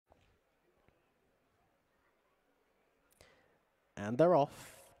And they're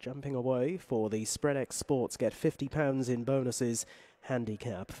off. Jumping away for the Spreadex Sports. Get £50 in bonuses.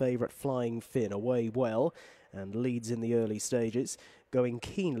 Handicap. Favourite Flying Finn away well and leads in the early stages. Going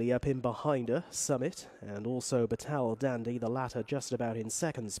keenly up in behind her, Summit, and also Batal Dandy, the latter just about in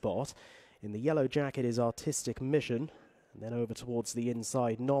second spot. In the yellow jacket is Artistic Mission, and then over towards the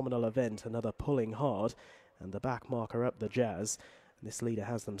inside, Nominal Event, another pulling hard, and the back marker Up the Jazz. And this leader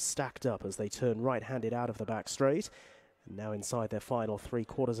has them stacked up as they turn right-handed out of the back straight. And now inside their final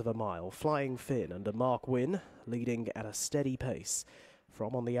 3/4 of a mile, Flying Finn under Mark Wynne, leading at a steady pace.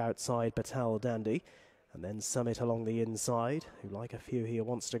 From on the outside, Batal Dandy, and then Summit along the inside, who like a few here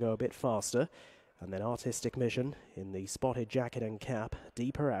wants to go a bit faster. And then Artistic Mission in the spotted jacket and cap,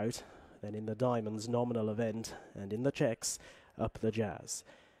 deeper out. Then in the diamonds, Nominal Event, and in the checks, Up the Jazz.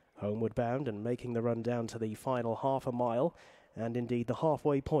 Homeward bound and making the run down to the final half a mile, and indeed the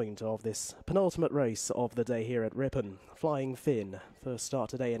halfway point of this penultimate race of the day here at Ripon. Flying Finn, first start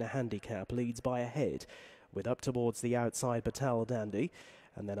today in a handicap, leads by a head, with up towards the outside Batal Dandy,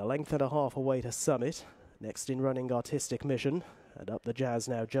 and then a length and a half away to Summit. Next in running Artistic Mission, and Up the Jazz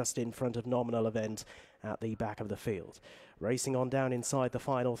now just in front of Nominal Event at the back of the field. Racing on down inside the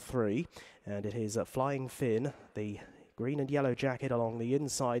final three, and it is Flying Finn, the green and yellow jacket along the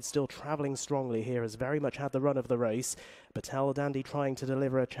inside, still travelling strongly here, has very much had the run of the race. Batal Dandy trying to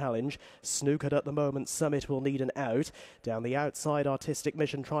deliver a challenge. Snookered at the moment, Summit will need an out. Down the outside, Artistic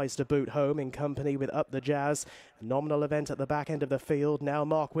Mission tries to boot home in company with Up the Jazz. Nominal Event at the back end of the field. Now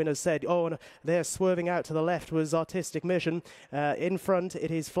Mark Wynne has said, oh, and there swerving out to the left was Artistic Mission. In front,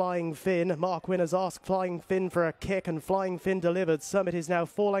 it is Flying Finn. Mark Wynne has asked Flying Finn for a kick, and Flying Finn delivered. Summit is now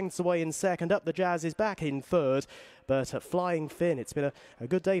 4 lengths away in second. Up the Jazz is back in third. But Flying Finn, it's been a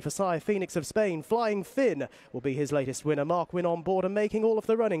good day for Sire Phoenix of Spain. Flying Finn will be his latest winner. Mark Wynne on board and making all of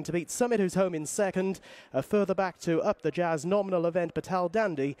the running to beat Summit, who's home in second. Further back to Up the Jazz, Nominal Event, Batal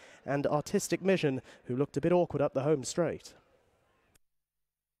Dandy, and Artistic Mission, who looked a bit awkward up the home straight.